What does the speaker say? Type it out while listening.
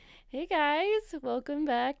Hey guys, welcome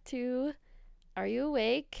back to Are You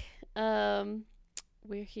Awake?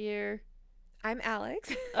 We're here. I'm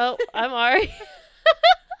Alex, Oh, I'm Ari.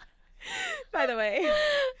 by the way.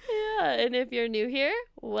 Yeah, and if you're new here,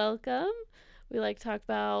 welcome. We like to talk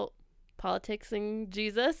about politics and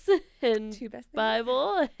Jesus and Two best things.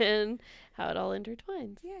 Bible and how it all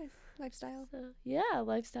intertwines. Yes, lifestyle. So, yeah,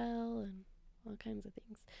 lifestyle and all kinds of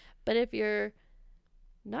things. But if you're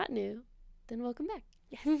not new, then welcome back.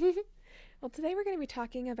 Yes. Well, today we're going to be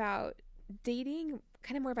talking about dating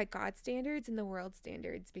kind of more by God's standards and the world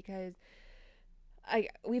standards because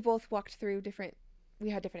we both walked through we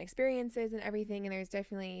had different experiences and everything, and there's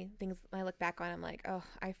definitely things I look back on, I'm like, oh,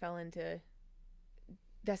 I fell into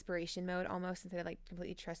desperation mode almost instead of like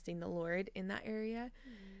completely trusting the Lord in that area.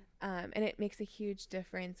 And it makes a huge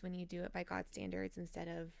difference when you do it by God's standards instead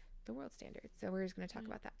of the world standards. So we're just going to talk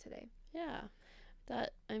about that today. Yeah.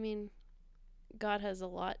 God has a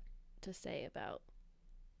lot to say about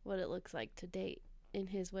what it looks like to date in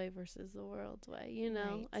his way versus the world's way, you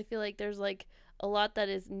know? Right. I feel like there's like a lot that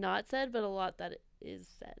is not said, but a lot that is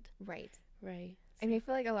said. Right. Right. I mean, I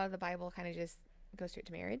feel like a lot of the Bible kind of just goes straight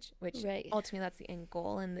to marriage, which Right. ultimately that's the end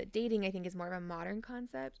goal. And the dating, I think, is more of a modern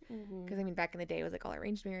concept because, I mean, back in the day, it was like all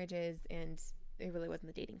arranged marriages and it really wasn't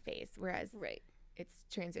the dating phase. Whereas Right. it's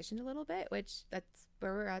transitioned a little bit, which that's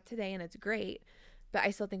where we're at today, and it's great. But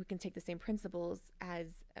I still think we can take the same principles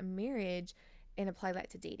as a marriage and apply that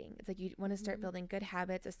to dating. It's like you want to start building good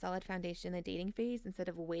habits, a solid foundation in the dating phase instead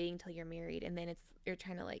of waiting till you're married, and then you're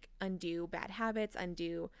trying to like undo bad habits,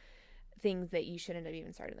 undo things that you shouldn't have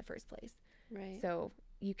even started in the first place. Right. So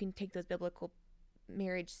you can take those biblical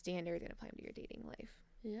marriage standards and apply them to your dating life.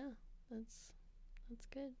 Yeah. That's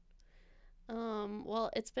good. Well,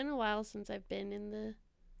 it's been a while since I've been in the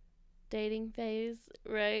dating phase,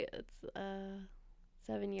 right? It's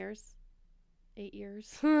 7 years. 8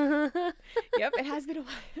 years. Yep, it has been a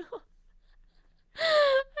while.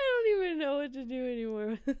 I don't even know what to do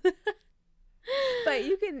anymore. But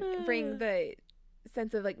you can bring the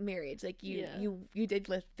sense of like marriage, like you did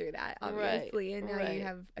live through that, obviously, and now you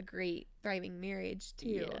have a great thriving marriage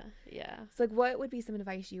too. Yeah. So like, what would be some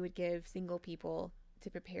advice you would give single people to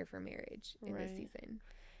prepare for marriage in this season?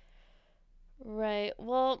 Right.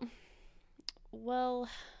 Well,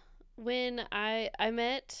 when I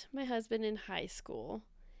met my husband in high school,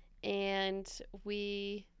 and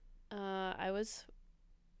I was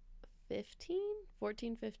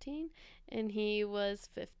 14, 15, and he was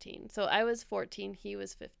 15. So I was 14, he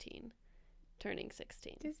was 15, turning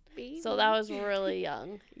 16. Just baby. So that was really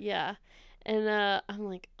young. Yeah. And I'm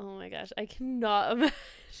like, oh my gosh, I cannot imagine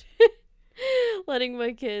letting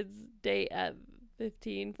my kids date at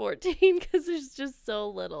 15, 14 because there's just so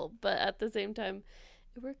little. But at the same time,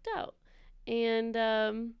 it worked out. And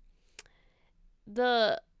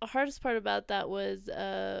the hardest part about that was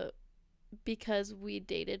because we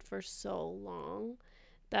dated for so long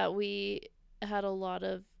that we had a lot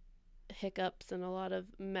of hiccups and a lot of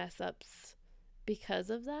mess ups because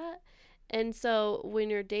of that. And so when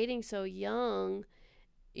you're dating so young,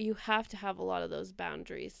 you have to have a lot of those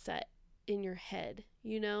boundaries set in your head,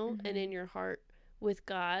 you know, and in your heart with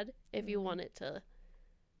God if you want it to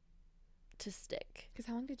stick. Because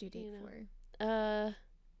how long did you date for?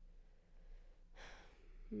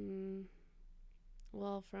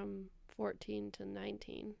 Well, from 14 to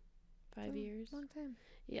 19, 5 years. Long time.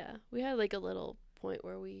 Yeah, we had like a little point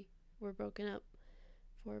where we were broken up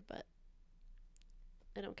for, but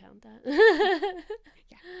I don't count that.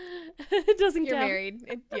 Yeah. It doesn't You're count. married.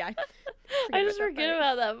 Yeah. I just forget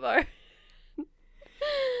about that part.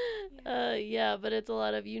 Yeah, but it's a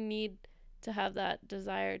lot of, you need to have that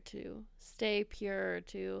desire to stay pure,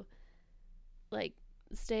 to like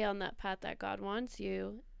stay on that path that God wants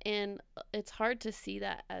you. And it's hard to see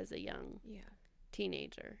that as a young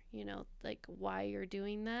teenager, you know, like why you're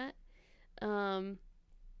doing that.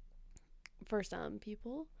 For some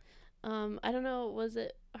people, I don't know, was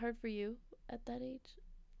it hard for you at that age?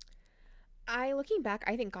 Looking back,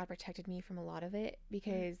 I think God protected me from a lot of it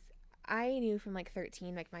because I knew from like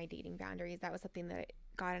 13, like my dating boundaries, that was something that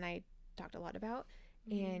God and I talked a lot about.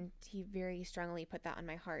 And he very strongly put that on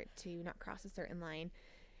my heart to not cross a certain line.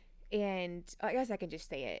 And I guess I can just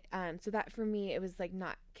say it. So that for me, it was like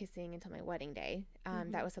not kissing until my wedding day.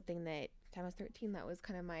 That was something that time I was 13, that was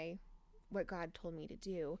kind of what God told me to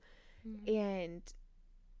do. And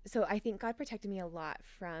so I think God protected me a lot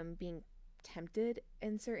from being tempted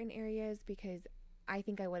in certain areas because I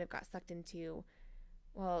think I would have got sucked into,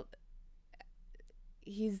 well,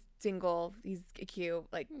 he's single, he's cute,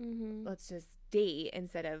 like let's just date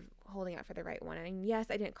instead of holding out for the right one. And yes,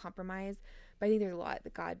 I didn't compromise, but I think there's a lot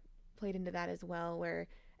that God played into that as well, where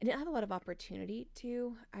I didn't have a lot of opportunity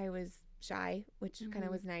to. I was shy, which kind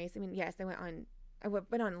of was nice. I mean, yes, went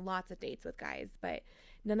on lots of dates with guys, but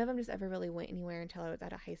none of them just ever really went anywhere until I was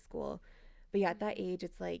out of high school. But yeah, at that age,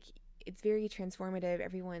 it's like, it's very transformative.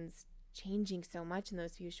 Everyone's changing so much in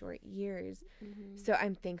those few short years. So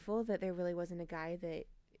I'm thankful that there really wasn't a guy that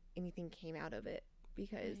anything came out of it,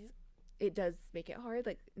 because it does make it hard.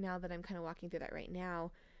 Like, now that I'm kind of walking through that right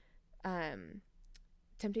now,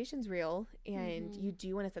 temptation's real, and you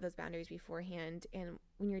do want to set those boundaries beforehand. And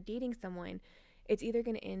when you're dating someone, it's either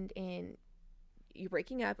going to end in you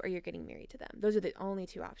breaking up or you're getting married to them. Those are the only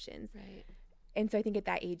two options. Right. And so I think at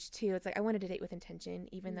that age too, it's like I wanted to date with intention,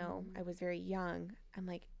 even though I was very young. I'm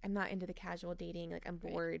like, I'm not into the casual dating. Like, I'm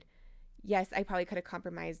bored. Yes, I probably could have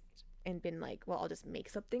compromised and been like, well, I'll just make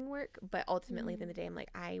something work. But ultimately, at the end of the day, I'm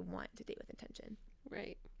like, I want to date with intention.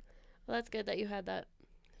 Right. Well, that's good that you had that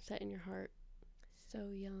set in your heart so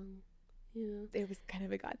young. Yeah. It was kind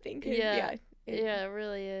of a God thing. Yeah. Yeah, it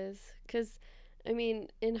really is. Because, I mean,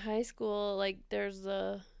 in high school, like, there's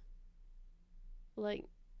like,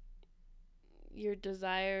 your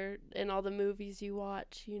desire and all the movies you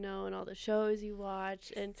watch, you know, and all the shows you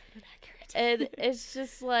watch, and it's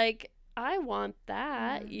just like, I want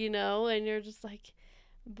that, you know, and you're just like,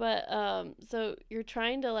 but so you're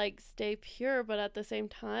trying to like stay pure, but at the same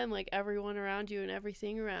time, like, everyone around you and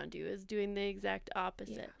everything around you is doing the exact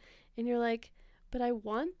opposite, and you're like, but I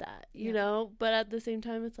want that, you know, but at the same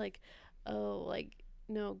time, it's like, oh, like,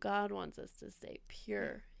 no, God wants us to stay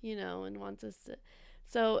pure, you know, and wants us to,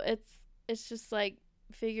 so it's just like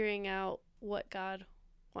figuring out what God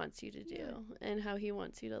wants you to do and how he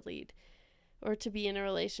wants you to lead or to be in a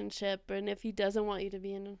relationship. And if he doesn't want you to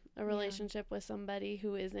be in a relationship with somebody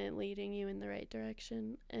who isn't leading you in the right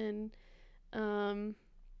direction. And,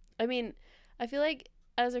 I mean, I feel like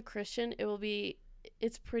as a Christian,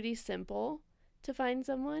 it's pretty simple to find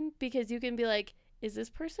someone, because you can be like, is this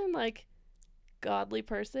person like godly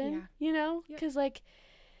person, you know? Because like,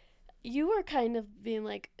 you were kind of being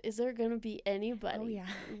like, is there going to be anybody?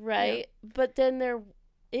 Right? But then there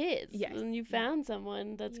is. Yes. And you found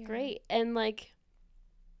someone that's great. And like,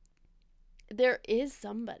 there is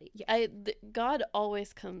somebody. God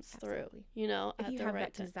always comes through, you know, if at you the have right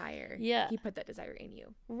that time. desire. He put that desire in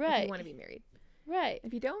you. Right. If you want to be married. Right.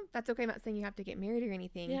 If you don't, that's okay. I'm not saying you have to get married or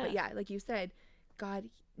anything. But yeah, like you said, God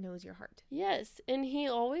knows your heart. Yes. And he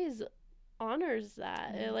always honors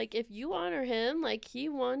that. Like, if you honor him, like, he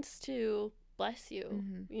wants to bless you,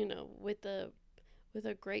 you know, with a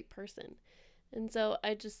great person. And so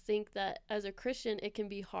I just think that as a Christian, it can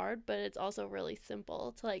be hard, but it's also really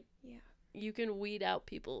simple to, like, you can weed out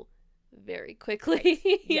people very quickly.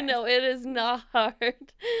 You know, it is not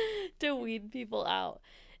hard to weed people out.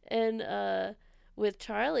 And with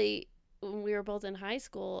Charlie, when we were both in high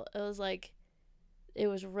school, it was like, it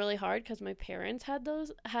was really hard because my parents had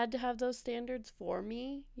to have those standards for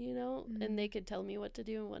me, you know, and they could tell me what to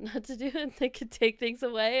do and what not to do, and they could take things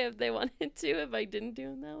away if they wanted to, if I didn't do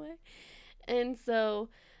them that way. And so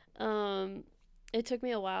it took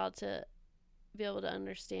me a while to be able to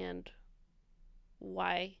understand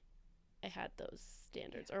why I had those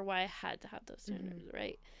standards, or why I had to have those standards,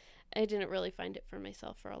 right? I didn't really find it for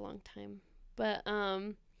myself for a long time, but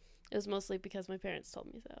it was mostly because my parents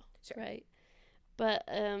told me so, right? But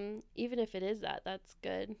even if it is that's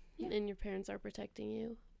good, and your parents are protecting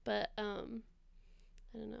you. But I don't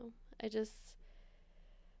know.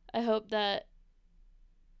 I hope that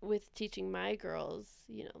with teaching my girls,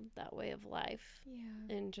 you know, that way of life,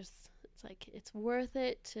 and just, it's like, it's worth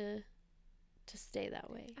it to stay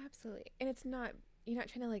that way. Absolutely. And it's not, you're not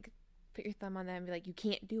trying to like put your thumb on them and be like, you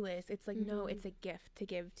can't do this. It's like, no, it's a gift to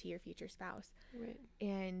give to your future spouse. Right.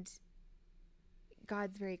 And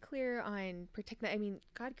God's very clear on protecting that. I mean,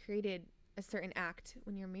 God created a certain act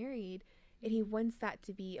when you're married, and he wants that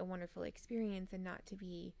to be a wonderful experience and not to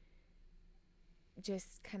be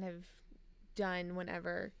just kind of done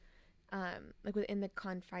whenever, like within the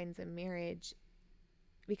confines of marriage,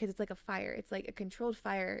 because it's like a fire. It's like a controlled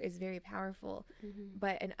fire is very powerful,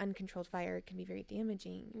 but an uncontrolled fire can be very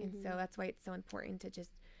damaging. And so that's why it's so important to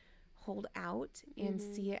just hold out and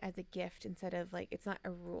see it as a gift instead of like, it's not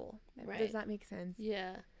a rule. Right. Does that make sense?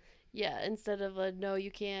 Yeah. Instead of a no,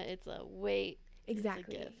 you can't, it's a wait.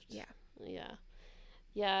 Exactly. It's a gift.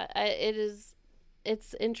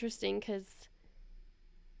 It's interesting because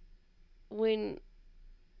when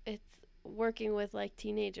it's working with like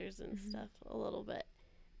teenagers and stuff a little bit,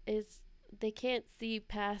 is they can't see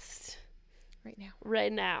past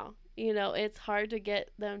right now. You know, it's hard to get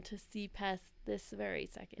them to see past this very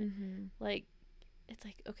second. Like, it's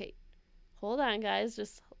like, okay, hold on, guys,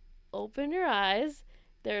 just open your eyes,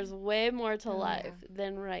 There's way more to Oh, life yeah.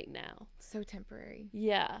 than right now. So temporary.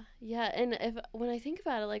 Yeah, yeah. And when I think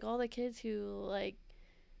about it, like all the kids who like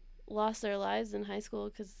lost their lives in high school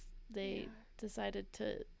because they Yeah. decided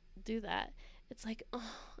to do that, it's like,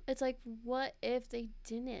 oh, it's like, what if they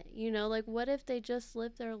didn't? You know, like what if they just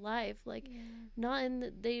lived their life like Yeah. not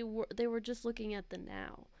in they were just looking at the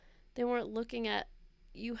now. They weren't looking at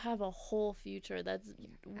you have a whole future that's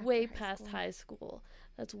Yeah. way After high past school. high school.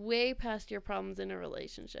 That's way past your problems in a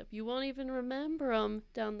relationship. You won't even remember them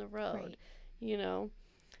down the road, Right. you know?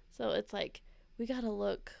 So it's like we got to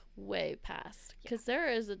look way past Yeah. because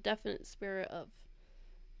there is a definite spirit of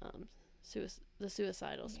um, the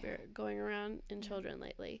suicidal Yeah. spirit going around in Yeah. children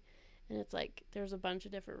lately. And it's like there's a bunch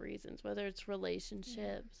of different reasons, whether it's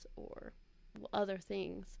relationships or other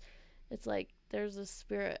things. It's like there's a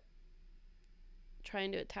spirit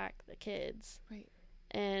trying to attack the kids. Right.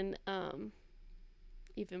 And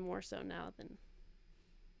even more so now than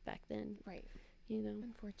back then, Right. you know?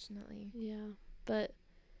 Unfortunately. Yeah. But,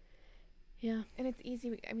 yeah. And it's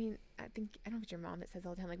easy. I mean, I don't know if it's your mom that says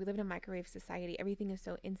all the time, like, we live in a microwave society. Everything is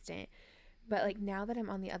so instant. But, like, now that I'm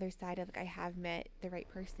on the other side of, like, I have met the right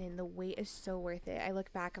person, the wait is so worth it. I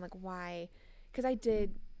look back, I'm like, why? Because I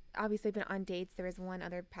did, obviously, I've been on dates. There was one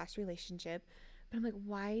other past relationship. But I'm like,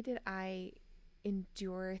 why did I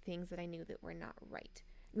endure things that I knew that were not right?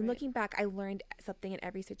 I mean, Right. looking back, I learned something in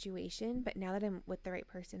every situation. But now that I'm with the right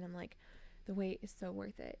person, I'm like, the wait is so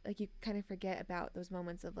worth it. Like, you kind of forget about those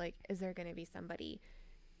moments of, like, is there going to be somebody?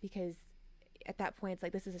 Because at that point, it's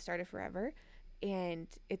like, this is a start of forever. And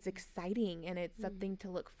it's exciting and it's something to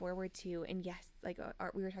look forward to. And yes, like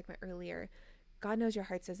we were talking about earlier, God knows your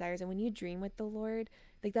heart's desires. And when you dream with the Lord,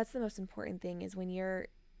 like, that's the most important thing, is when you're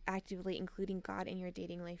actively including God in your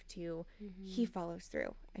dating life too, He follows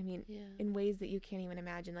through. I mean, Yeah. in ways that you can't even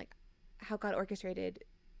imagine, like how God orchestrated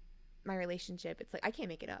my relationship. It's like, I can't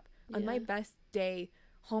make it up. On my Yeah. best day,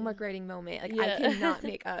 homework writing moment, like, I Yeah. cannot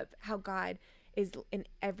make up how God is in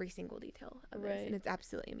every single detail of this. Right. And it's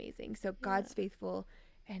absolutely amazing. So God's faithful,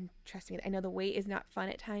 and trust me, I know the wait is not fun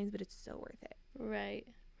at times, but it's so worth it. Right.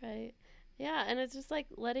 Right. Yeah. And it's just like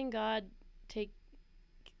letting God take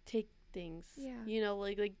things. Yeah. You know,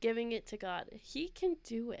 like giving it to God. He can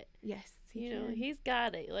do it. Yes, He You can. know, He's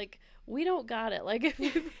got it. Like, we don't got it. Like,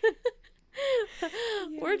 if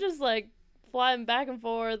we're just like flying back and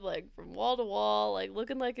forth, like from wall to wall, like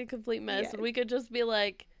looking like a complete mess. Yes. And we could just be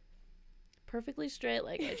like perfectly straight,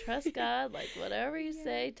 like, I trust God, like, whatever you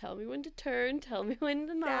say, tell me when to turn, tell me when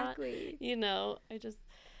to not. Exactly. You know, I just.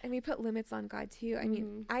 And we put limits on God too. I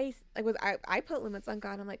mean, I put limits on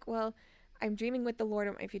God. I'm like, well, I'm dreaming with the Lord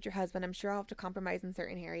of my future husband. I'm sure I'll have to compromise in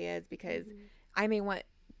certain areas because I may want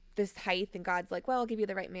this height, and God's like, well, I'll give you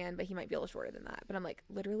the right man, but he might be a little shorter than that. But I'm like,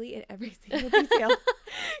 literally in every single detail,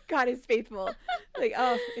 God is faithful. Like,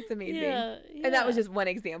 oh, it's amazing. Yeah. And that was just one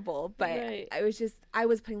example, but Right. I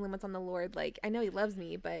was putting limits on the Lord. Like, I know He loves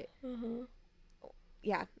me, but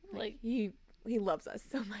yeah, like he loves us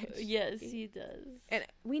so much. Yes, He does. And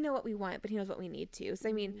we know what we want, but He knows what we need to. So,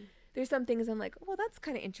 I mean, there's some things I'm like, well, that's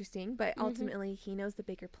kind of interesting, but ultimately He knows the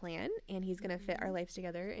bigger plan, and He's going to fit our lives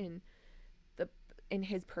together in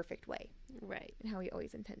His perfect way. Right. And how He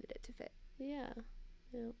always intended it to fit. Yeah.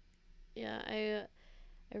 Yeah. Yeah.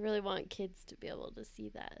 I really want kids to be able to see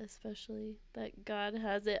that, especially that God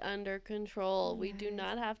has it under control. We do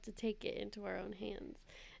not have to take it into our own hands.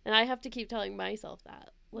 And I have to keep telling myself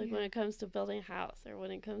that. Like, when it comes to building a house, or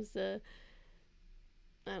when it comes to,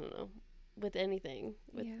 I don't know, with anything,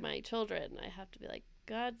 with my children, I have to be like,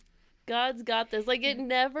 God's got this. Like, it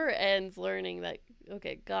never ends learning that,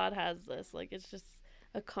 okay, God has this. Like, it's just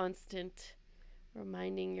a constant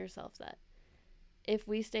reminding yourself that if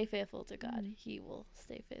we stay faithful to God, He will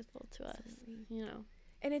stay faithful to us. You know.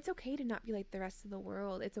 And it's okay to not be like the rest of the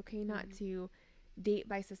world. It's okay not to date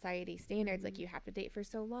by society standards. Like, you have to date for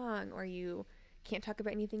so long, or you can't talk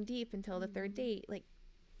about anything deep until the third date. Like,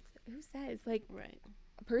 who says? Like, right.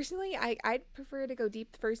 Personally, I'd prefer to go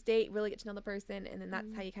deep the first date, really get to know the person, and then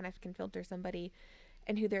that's how you kind of can filter somebody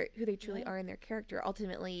and who they truly are in their character.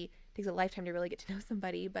 Ultimately, it takes a lifetime to really get to know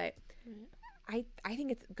somebody, but I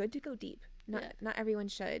think it's good to go deep. Not everyone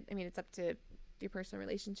should. I mean, it's up to your personal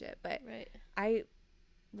relationship, but I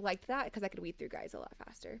liked that because I could weed through guys a lot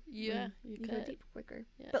faster. Yeah, you could go deep quicker.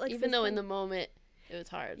 Yeah. But like, even though in the moment it was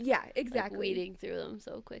hard. Yeah, exactly. Like, weeding through them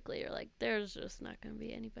so quickly, or like, there's just not going to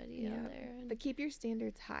be anybody out there. But keep your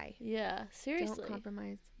standards high. Yeah, seriously. Don't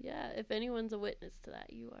compromise. Yeah, if anyone's a witness to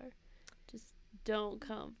that, you are. Just don't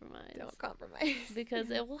compromise. Don't compromise. Because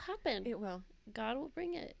it will happen. It will. God will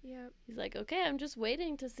bring it. Yeah. He's like, okay, I'm just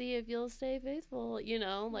waiting to see if you'll stay faithful. You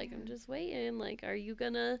know, like, I'm just waiting. Like, are you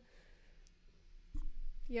gonna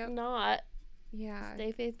not. Yeah.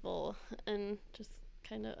 Stay faithful and just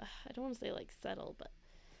kind of, I don't want to say like settle, but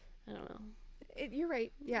I don't know. You're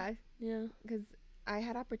right. Yeah. Yeah. Because I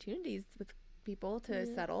had opportunities with people to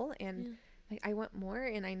settle, and like I want more,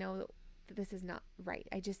 and I know that this is not right.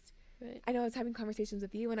 I know I was having conversations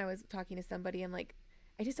with you when I was talking to somebody. I'm like,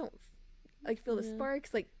 I just don't like feel the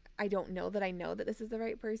sparks. Like, I don't know that I know that this is the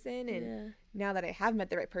right person. And now that I have met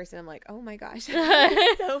the right person, I'm like, oh my gosh,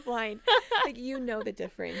 I'm so blind. Like, you know the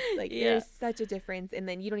difference. Like, there's such a difference. And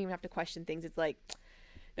then you don't even have to question things. It's like,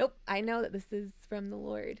 nope, I know that this is from the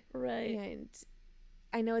Lord. Right. And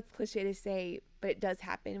I know it's cliche to say, but it does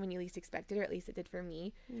happen when you least expect it, or at least it did for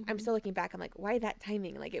me. Mm-hmm. I'm still looking back. I'm like, why that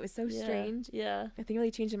timing? Like, it was so strange. Yeah. Nothing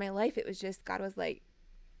really changed in my life. It was just, God was like,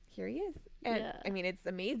 here he is. And I mean, it's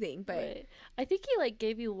amazing, but I think he like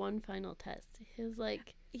gave you one final test. He was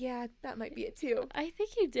like, yeah, that might be it too. I think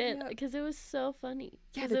he did, because it was so funny.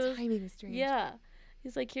 Yeah, the timing was strange. Yeah.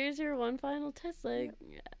 He's like, here's your one final test. Like,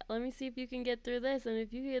 let me see if you can get through this. And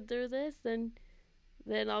if you get through this, then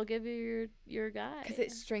I'll give you your guy. Because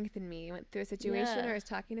it strengthened me. I went through a situation where I was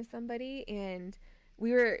talking to somebody, and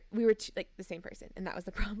we were like the same person. And that was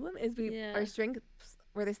the problem, is our strengths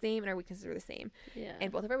were the same and our weaknesses were the same. Yeah.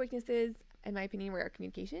 And both of our weaknesses, in my opinion, were our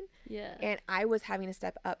communication. Yeah. And I was having to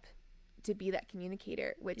step up to be that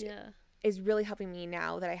communicator, which is really helping me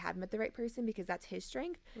now that I have met the right person, because that's his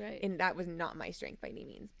strength. Right. And that was not my strength by any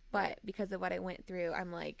means. But because of what I went through,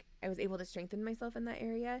 I'm like, I was able to strengthen myself in that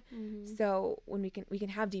area. Mm-hmm. So when we can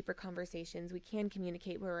have deeper conversations, we can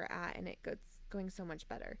communicate where we're at, and it goes going so much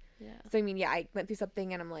better. Yeah. So I mean, I went through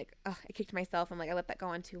something and I'm like, I kicked myself. I'm like, I let that go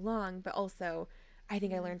on too long. But also, I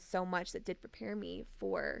think I learned so much that did prepare me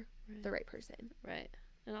for the right person. Right.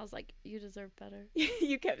 And I was like, you deserve better.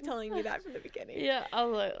 You kept telling me that from the beginning. Yeah. I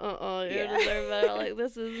was like, you deserve better. Like,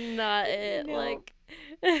 this is not it. No. Like,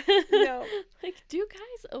 no. Like, do you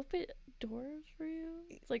guys open doors for you?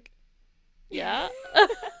 It's like, yeah.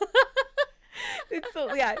 It's so,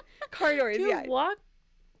 car doors,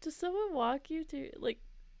 Does someone walk you to, like,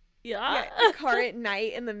 a car at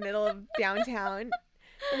night in the middle of downtown?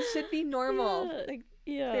 It should be normal. Yeah. Like,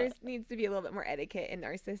 there needs to be a little bit more etiquette in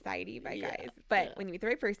our society by guys. But when you meet the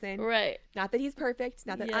right person, not that he's perfect,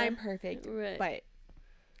 not that I'm perfect, but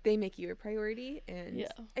they make you a priority, and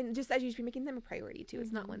just as you should be making them a priority too. Mm-hmm.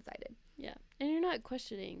 It's not one-sided. Yeah. And you're not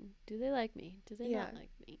questioning, do they like me? Do they not like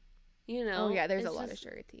me? You know? Oh yeah, there's a lot of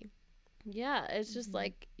surety. Yeah, it's just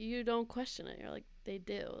like, you don't question it. You're like, they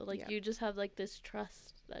do. Like, you just have like this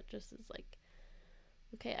trust that just is like,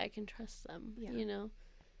 okay, I can trust them, you know?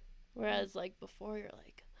 Whereas like before, you're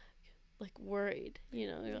like worried, you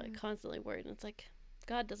know, you're like constantly worried. And it's like,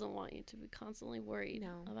 God doesn't want you to be constantly worried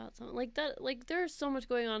about something like that. Like, there's so much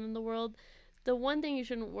going on in the world. The one thing you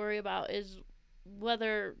shouldn't worry about is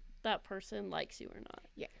whether that person likes you or not.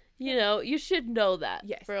 Yeah. You know, you should know that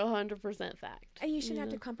for 100% fact. And you shouldn't have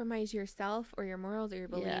to compromise yourself or your morals or your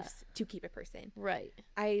beliefs to keep a person. Right.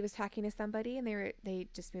 I was talking to somebody, and they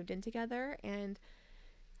just moved in together, and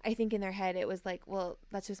I think in their head it was like, well,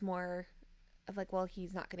 that's just more of like, well,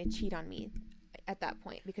 he's not going to cheat on me at that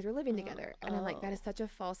point because we're living together. And I'm like, that is such a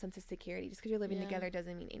false sense of security. Just because you're living together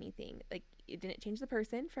doesn't mean anything. Like, it didn't change the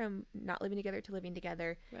person from not living together to living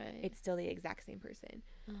together. Right. It's still the exact same person.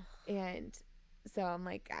 And so I'm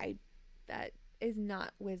like, that is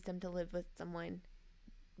not wisdom to live with someone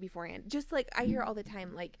beforehand. Just like I hear all the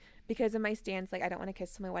time, like, because of my stance, like, I don't want to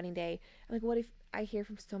kiss till my wedding day. I'm like, what if I hear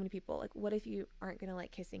from so many people, like, what if you aren't going to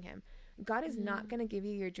like kissing him? God is not going to give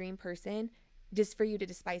you your dream person just for you to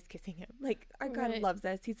despise kissing him. Like, our God loves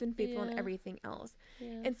us. He's been faithful in everything else.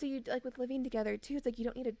 And so you, like, with living together too, it's like, you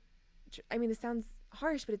don't need to, I mean, this sounds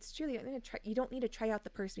harsh, but it's true. You don't need to try out the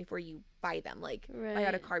person before you buy them. Like, buy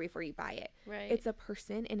out a car before you buy it. Right. It's a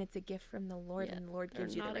person, and it's a gift from the Lord, and the Lord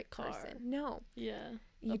gives you the right person. No. Yeah.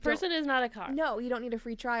 A person is not a car. No, you don't need a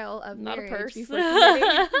free trial of not marriage a purse. Before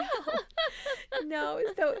no. No.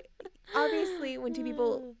 So obviously, when two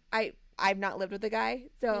people, I've not lived with a guy,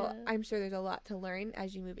 so I'm sure there's a lot to learn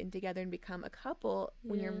as you move in together and become a couple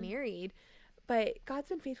when you're married. But God's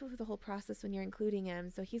been faithful through the whole process when you're including him,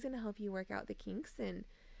 so he's going to help you work out the kinks and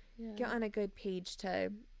get on a good page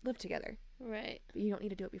to live together. Right. But you don't need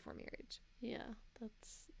to do it before marriage.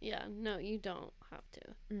 No, you don't have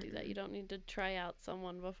to do that. You don't need to try out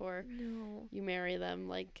someone before you marry them.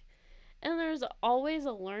 Like, and there's always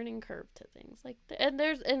a learning curve to things. Like, and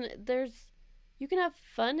there's you can have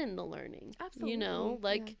fun in the learning. Absolutely. You know,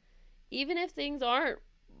 like, even if things aren't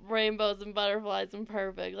rainbows and butterflies and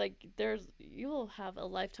perfect, like, you'll have a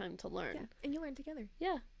lifetime to learn, and you learn together,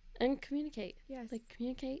 and communicate. Like,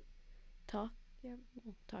 communicate, talk,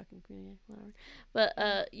 talk and communicate, whatever.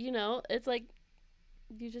 But you know, it's like,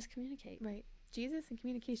 you just communicate. Right. Jesus and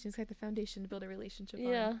communication is like the foundation to build a relationship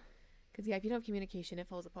Yeah. on. Because, if you don't have communication, it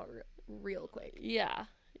falls apart real quick. Yeah.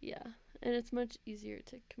 Yeah. And it's much easier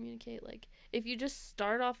to communicate. Like, if you just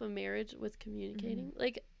start off a marriage with communicating,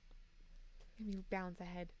 like, I mean, bounds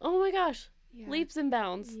ahead. oh my gosh, Yeah. leaps and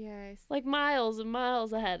bounds. Yes. Like, miles and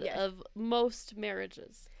miles ahead Yes. of most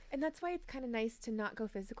marriages. And that's why it's kind of nice to not go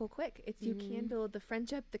physical quick. It's you can build the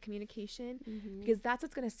friendship, the communication, because that's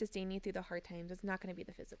what's going to sustain you through the hard times. It's not going to be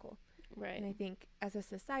the physical. Right. And I think as a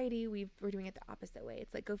society, we're doing it the opposite way.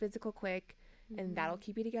 It's like go physical quick, and that'll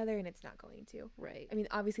keep you together, and it's not going to. Right. I mean,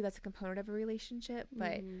 obviously that's a component of a relationship,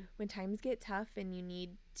 but when times get tough and you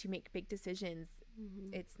need to make big decisions,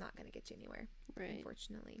 it's not going to get you anywhere. Right.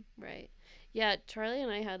 Unfortunately. Right. Yeah, Charlie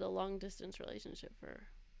and I had a long distance relationship for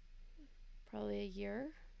probably a year.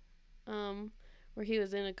 Where he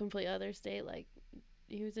was in a complete other state, like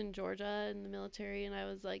he was in Georgia in the military and I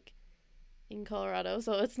was like in Colorado,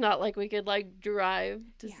 so it's not like we could like drive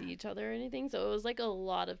to see each other or anything. So it was like a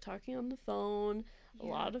lot of talking on the phone, a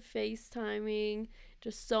lot of FaceTiming,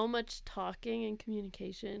 just so much talking and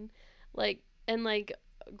communication. Like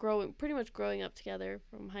pretty much growing up together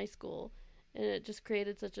from high school, and it just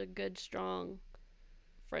created such a good, strong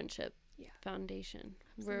friendship foundation.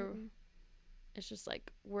 Absolutely. It's just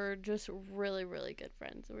like we're just really, really good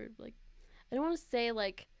friends. We're like, I don't want to say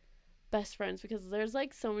like best friends because there's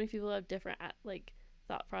like so many people who have different like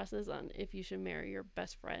thought process on if you should marry your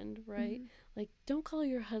best friend, right? Like, don't call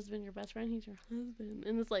your husband your best friend, he's your husband.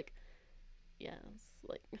 And it's like, yeah, it's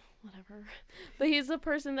like whatever. But he's the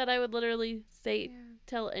person that I would literally say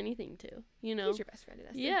tell anything to, you know. He's your best friend in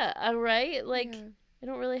essence. Yeah, right? Like I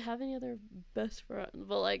don't really have any other best friends,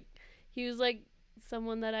 but like he was like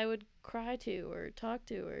someone that I would cry to or talk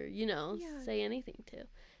to or, you know, say anything to.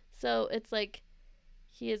 So it's like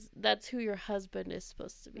that's who your husband is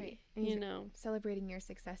supposed to be, right. And you know, celebrating your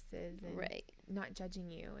successes and right, not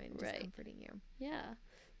judging you and just comforting you. Yeah.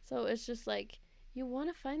 So it's just like you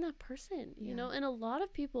want to find that person, you know, and a lot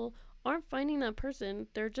of people aren't finding that person.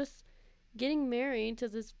 They're just getting married to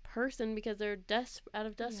this person because they're out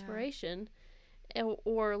of desperation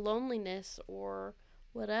or loneliness or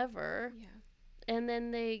whatever. Yeah. And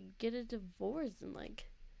then they get a divorce in like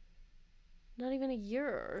not even a year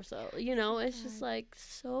or so. You know, it's sad. just like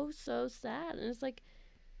so sad. And it's like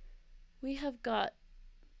we have got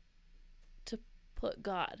to put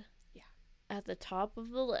God at the top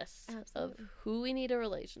of the list of who we need a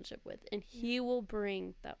relationship with, and he will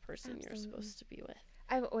bring that person you're supposed to be with.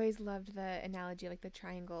 I've always loved the analogy, like the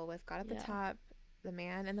triangle with God at the top, the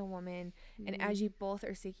man and the woman, and as you both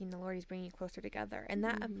are seeking the Lord, he's bringing you closer together. And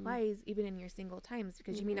that applies even in your single times,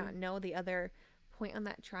 because you may not know the other point on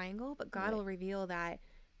that triangle, but God will reveal that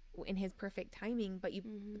in his perfect timing. But you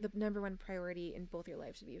the number one priority in both your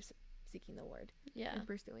lives should be seeking the Lord and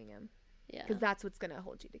pursuing him, because that's what's going to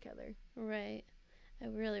hold you together. Right. I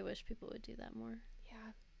really wish people would do that more.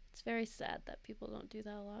 Yeah. It's very sad that people don't do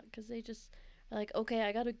that a lot, because they just are like, okay,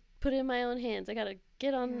 I gotta put it in my own hands, I gotta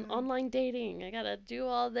get on online dating, I gotta do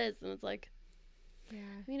all this. And it's like, I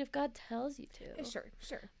mean, if God tells you to,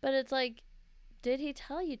 sure, but it's like, did he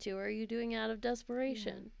tell you to, or are you doing it out of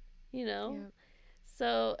desperation? You know.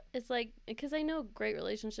 So it's like, because I know great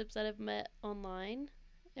relationships that I've met online,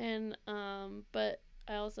 and but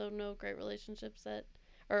I also know great relationships that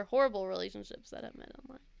or horrible relationships that I've met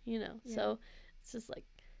online, you know. So it's just like,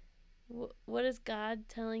 what is God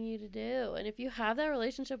telling you to do? And if you have that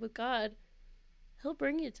relationship with God, he'll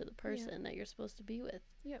bring you to the person that you're supposed to be with.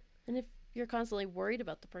 Yep. And if you're constantly worried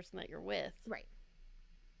about the person that you're with, right.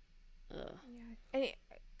 And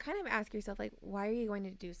kind of ask yourself, like, why are you going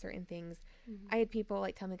to do certain things? I had people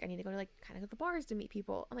like tell me, like, I need to go to like kind of go to the bars to meet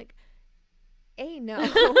people. I'm like, A, no.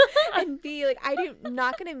 And B, like, I'm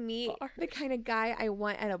not going to meet the kind of guy I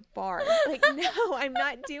want at a bar. Like, no, I'm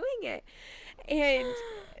not doing it. And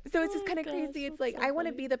so it's just kind of crazy. It's like, so I want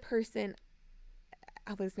to be the person. I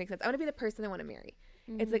hope this makes sense. I want to be the person I want to marry.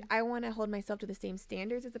 It's like, I want to hold myself to the same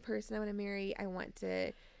standards as the person I want to marry. I want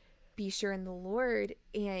to be sure in the Lord.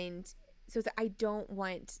 And so it's like, I don't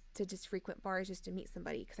want to just frequent bars just to meet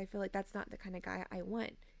somebody, because I feel like that's not the kind of guy I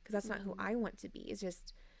want, because that's not who I want to be. It's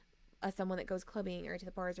just someone that goes clubbing or to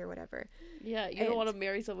the bars or whatever. Yeah, you don't want to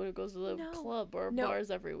marry someone who goes to the club or bars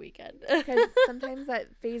every weekend. Because sometimes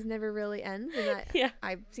that phase never really ends. And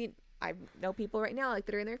that I know people right now, like,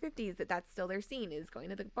 that are in their 50s, that's still their scene, is going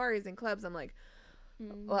to the bars and clubs. I'm like,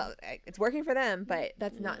 well, it's working for them, but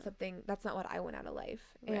that's not what I want out of life.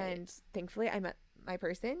 Right. And thankfully I met my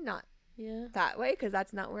person not that way, because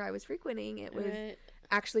that's not where I was frequenting. It was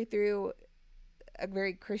actually through a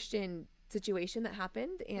very Christian situation that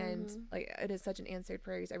happened, and like it is such an answered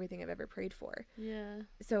prayer. It's everything I've ever prayed for. Yeah.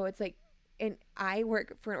 So it's like, and I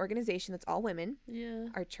work for an organization that's all women. Yeah.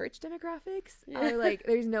 Our church demographics are like,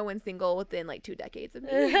 there's no one single within like 2 decades of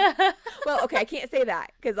me. Well, okay, I can't say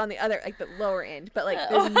that because on the other, like the lower end, but like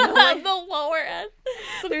there's no one. The lower end.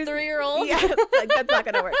 Some 3-year-olds. Yeah, like that's not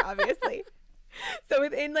gonna work, obviously. So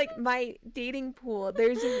within like my dating pool, there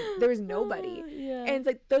was nobody. Yeah. And it's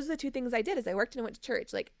like those are the 2 things I did is I worked and I went to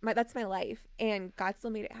church. Like that's my life, and God still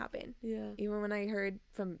made it happen. Yeah. Even when I heard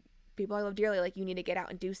from people I love dearly, like you need to get out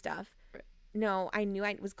and do stuff. Right. No, I knew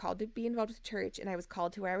I was called to be involved with church, and I was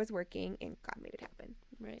called to where I was working, and God made it happen.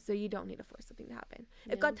 Right. So you don't need to force something to happen.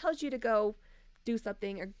 Yeah. If God tells you to go do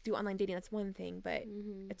something or do online dating, that's one thing, but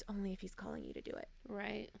it's only if he's calling you to do it.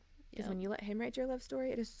 Right. Because when you let him write your love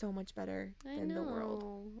story, it is so much better than the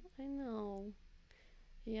world. I know.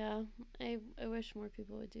 Yeah. I wish more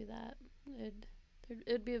people would do that.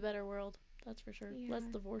 It'd be a better world. That's for sure. Yeah. Less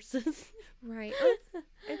divorces. Right. Well,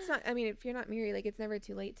 it's not, I mean, if you're not married, like it's never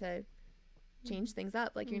too late to change things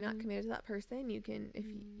up. Like you're not committed to that person. You can, if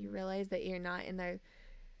you realize that you're not in the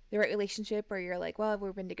right relationship, or you're like, well,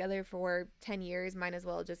 we've been together for 10 years, might as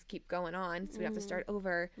well just keep going on. So we have to start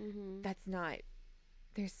over. That's not,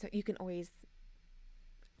 you can always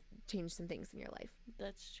change some things in your life.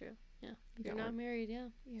 That's true. Yeah. If you're not married,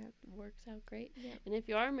 it works out great. Yeah. And if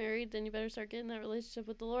you are married, then you better start getting that relationship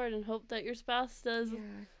with the Lord and hope that your spouse does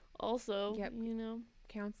also, you know.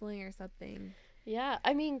 Counseling or something. Yeah.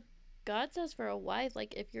 I mean, God says for a wife,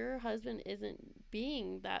 like if your husband isn't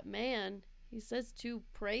being that man, he says to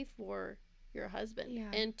pray for your husband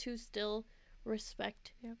and to still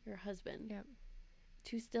respect your husband. Yep.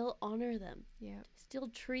 To still honor them. Yeah. To still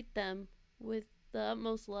treat them with the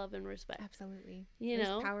utmost love and respect. Absolutely.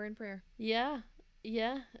 There's power in prayer. Yeah.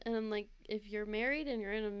 Yeah. And I'm like, if you're married and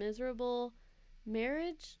you're in a miserable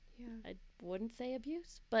marriage, I wouldn't say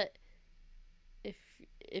abuse, but if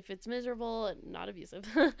it's miserable and not abusive,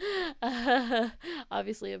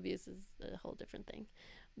 obviously abuse is a whole different thing.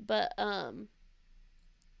 But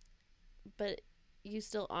you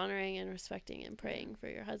still honoring and respecting and praying for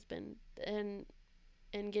your husband and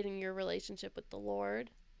getting your relationship with the Lord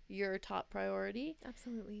your top priority.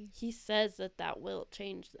 Absolutely. He says that will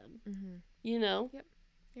change them. You know? Yep.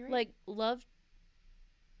 You're right. Like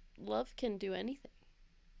love can do anything.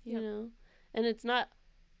 You know? And it's not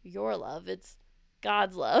your love, it's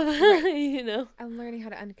God's love. Right. You know? I'm learning how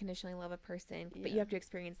to unconditionally love a person, but you have to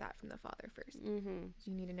experience that from the Father first.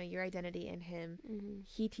 You need to know your identity in him.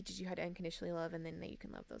 He teaches you how to unconditionally love, and then you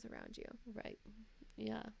can love those around you. Right.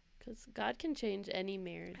 Yeah. Because God can change any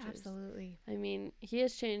marriages. Absolutely. I mean, he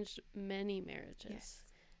has changed many marriages. Yes.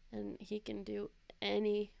 And he can do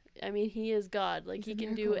he is God. Like, he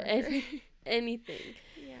can do anything.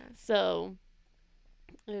 Yeah. So,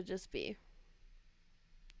 it would just be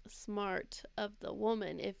smart of the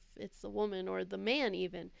woman, if it's the woman or the man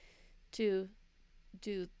even, to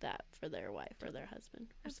do that for their wife or their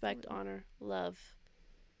husband. Respect, honor, love,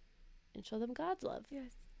 and show them God's love.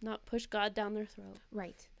 Yes. Not push God down their throat.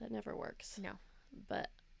 Right. That never works. No.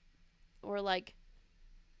 Or like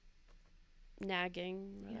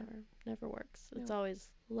nagging, whatever. Never works. No. It's always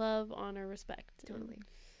love, honor, respect. Totally.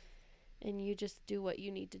 And you just do what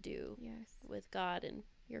you need to do with God and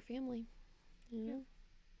your family. You know?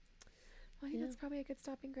 Well, I think that's probably a good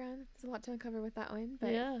stopping ground. There's a lot to uncover with that one, but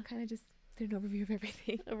kind of just did an overview of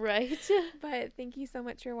everything. Right. But thank you so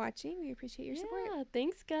much for watching. We appreciate your support. Yeah,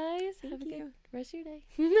 thanks, guys. Have a good rest of your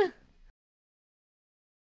day.